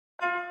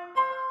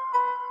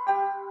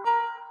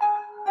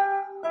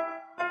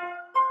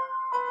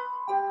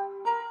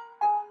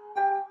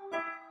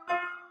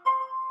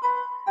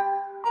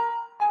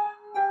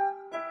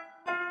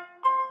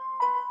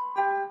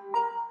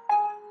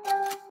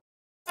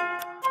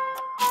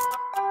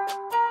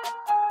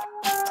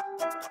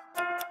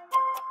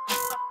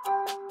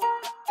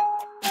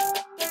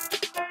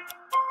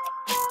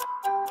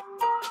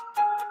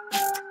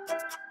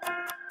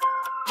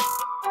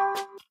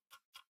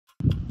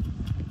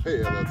Hey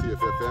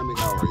LLTFF family,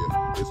 how are you?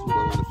 It's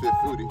Llewellyn the Fifth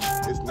Foodie.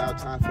 It's now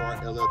time for our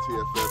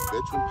LLTFF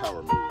Veteran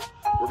Power Move.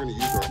 We're going to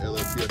use our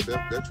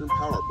LLTFF Veteran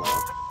Power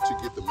Bar to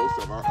get the most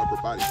of our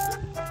upper body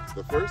state.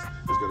 The first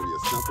is going to be a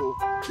simple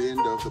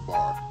bend of the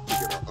bar to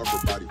get our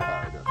upper body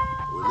fired up.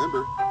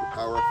 Remember, the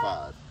power of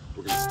 5.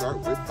 We're going to start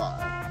with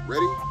 5.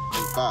 Ready?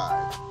 In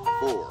 5,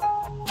 4,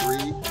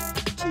 3,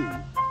 2,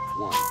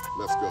 1.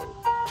 Let's go.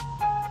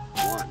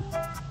 1,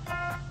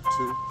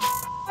 2,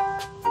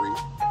 3,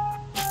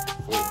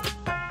 4,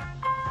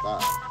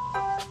 5,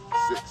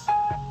 6,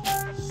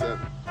 7,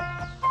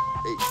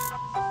 8,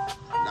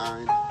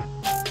 9,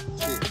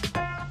 10.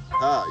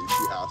 You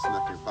see how I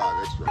snuck in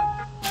 5 extra?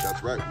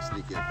 That's right, we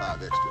sneak in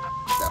 5 extra.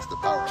 That's the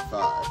power of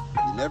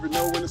 5. You never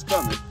know when it's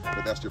coming,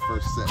 but that's your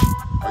first set.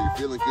 Are you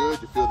feeling good?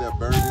 You feel that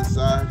burn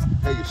inside?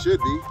 Hey, you should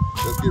be.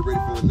 Let's get ready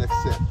for the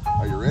next set.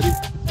 Are you ready?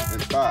 In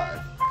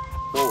 5,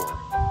 4,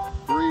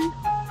 3,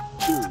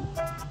 2,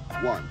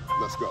 1.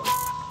 Let's go.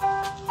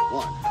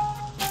 1,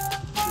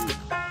 2,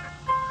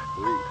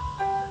 3,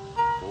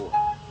 4,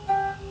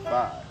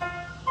 5,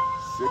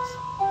 6,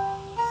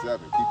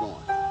 7. Keep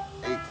going.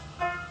 8,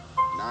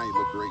 9. You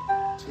look great.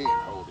 10.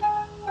 Hold it.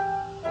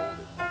 Hold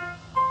it.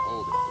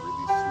 Hold it.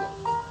 Release slow.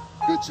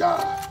 Good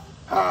job.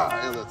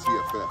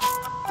 LLTFF.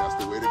 That's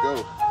the way to go.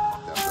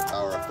 That's the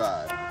power of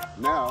 5.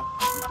 Now,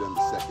 you've done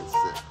the second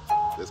set.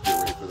 Let's get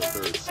ready for the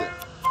third set.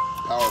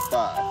 Power of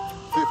 5.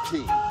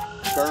 15.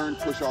 Burn,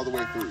 push all the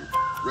way through.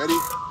 Ready?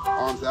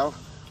 Arms out.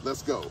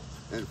 Let's go.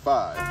 In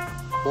 5,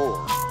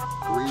 4,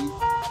 3,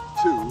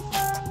 2,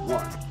 1.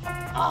 1,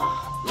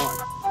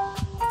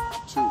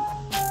 2,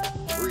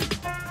 3,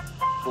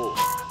 4,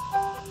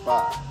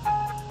 5,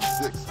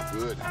 6.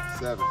 Good.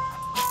 7,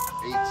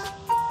 8,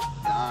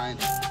 9,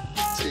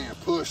 10.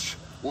 Push.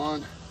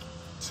 1,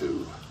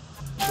 2,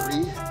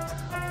 3,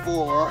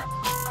 4,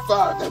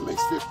 5. That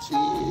makes 15.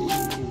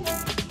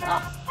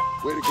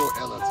 Way to go,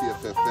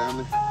 LLTFF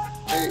family.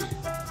 Hey,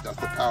 that's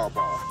the power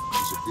bar. You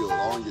should feel it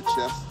all in your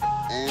chest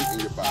and in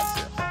your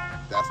biceps.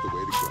 That's the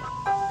way to go.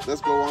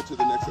 Let's go on to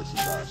the next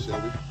exercise,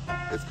 shall we?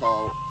 It's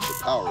called the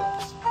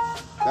power-ups.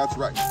 That's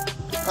right.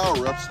 The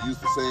power-ups use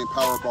the same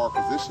power bar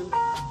position,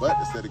 but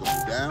instead of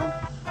going down,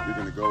 you're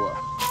going to go up.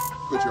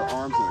 Put your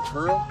arms in a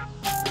curl,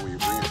 and when you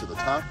bring it to the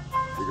top,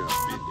 you're going to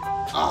bend it.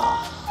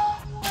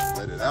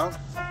 Let it out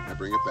and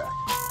bring it back.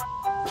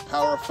 The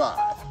power of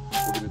 5.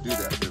 We're going to do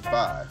that in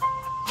 5,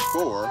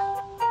 4,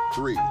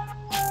 3,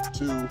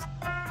 2,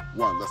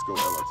 1. Let's go,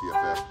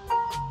 LLTFF.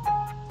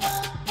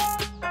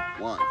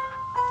 1,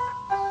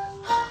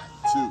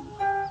 2,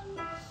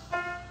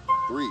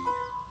 3.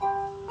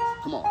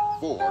 Come on.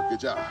 4. Good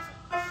job.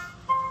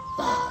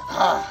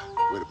 5.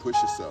 Way to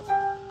push yourself.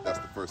 That's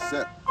the first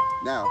set.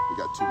 Now we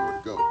got 2 more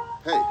to go.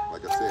 Hey,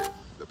 like I said,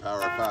 the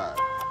power of 5.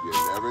 You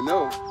never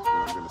know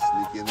when I'm going to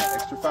sneak in that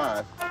extra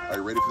 5. Are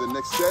you ready for the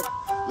next set?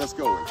 Let's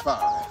go in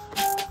 5,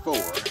 4,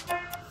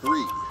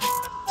 3,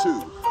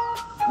 2,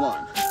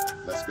 1.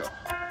 Let's go.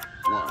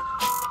 1,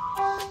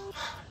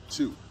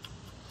 2,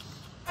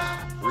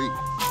 3,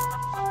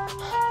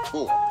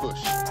 4.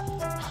 Push.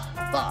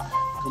 5.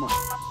 Come on.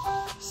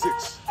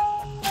 6,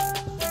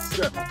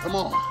 7. Come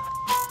on.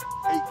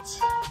 8,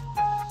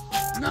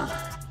 9,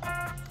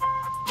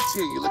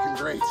 10. You're looking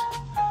great.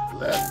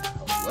 11.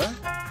 What?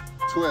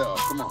 12.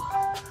 Come on.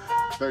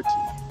 13,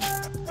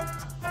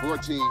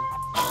 14,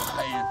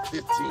 and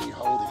 15.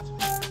 Hold it.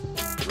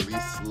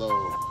 Release slow.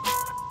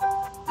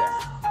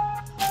 Down.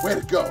 Way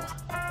to go.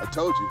 I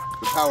told you,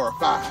 the power of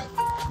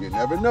 5. You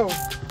never know when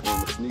I'm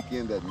going to sneak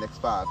in that next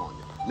 5 on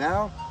you.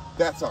 Now,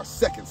 that's our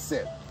second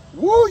set.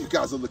 Woo, you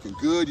guys are looking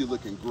good. You're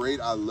looking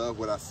great. I love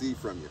what I see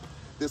from you.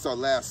 This is our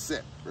last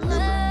set. Remember,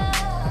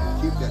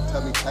 keep that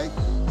tummy tight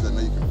because I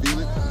know you can feel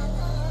it.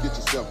 Get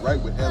yourself right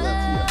with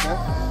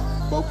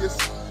LLTFF. Focus,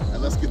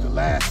 and let's get the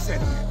last set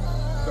in.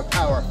 The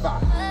power of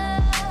 5.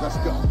 Let's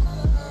go.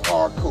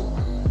 Hardcore.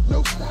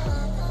 No stop.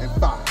 In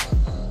 5,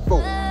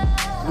 4,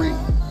 3,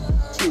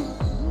 2,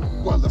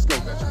 1. Let's go,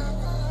 veteran.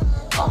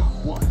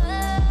 1,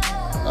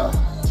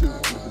 2,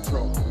 under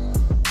control.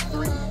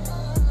 3,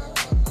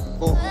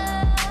 4,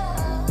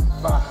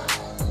 5,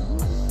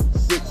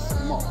 6.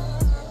 Come on.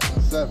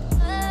 7,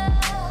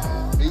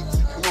 8.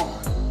 Come on.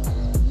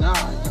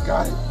 9. You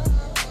got it.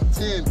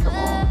 10. Come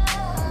on.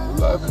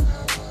 11.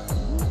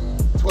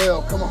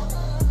 12. Come on.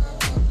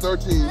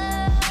 13.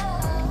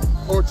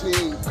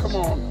 14. Come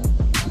on.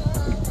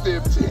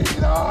 15.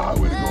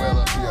 Way to go,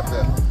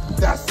 LLTFF.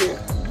 That's it.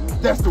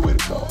 That's the way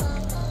to go.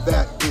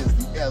 That is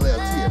the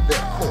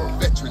LLTFF core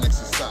veteran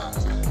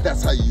exercise.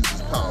 That's how you use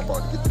this power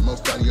bar to get the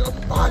most out of your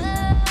upper body.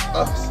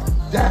 Ups,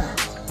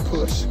 downs,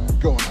 push,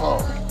 going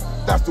hard.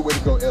 That's the way to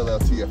go,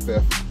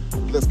 LLTFF.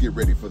 Let's get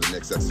ready for the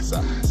next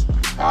exercise.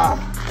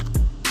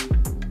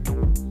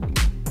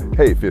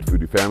 Hey Fit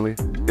Foodie family,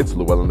 it's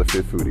Llewellyn the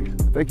Fit Foodie.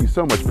 Thank you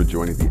so much for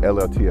joining the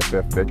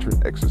LLTFF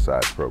Veteran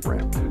Exercise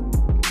Program.